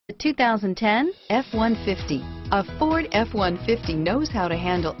2010 F-150. A Ford F-150 knows how to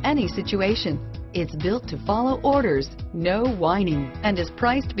handle any situation. It's built to follow orders, no whining, and is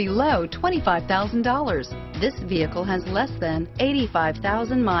priced below $25,000. This vehicle has less than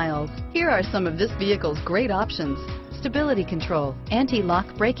 85,000 miles. Here are some of this vehicle's great options: stability control,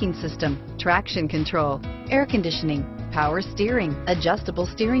 anti-lock braking system, traction control, air conditioning, power steering, adjustable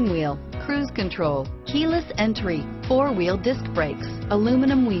steering wheel, cruise control, keyless entry, four-wheel disc brakes,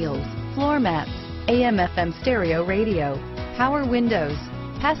 aluminum wheels, floor mats, AM/FM stereo radio, power windows,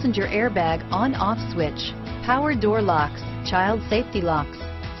 passenger airbag on-off switch, power door locks, child safety locks,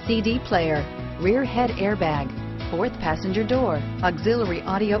 CD player, rear head airbag, fourth passenger door, auxiliary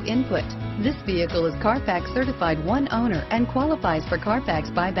audio input. This vehicle is Carfax certified one owner and qualifies for Carfax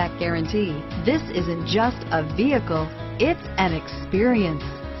buyback guarantee. This isn't just a vehicle, it's an experience.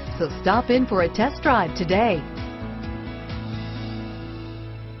 So stop in for a test drive today.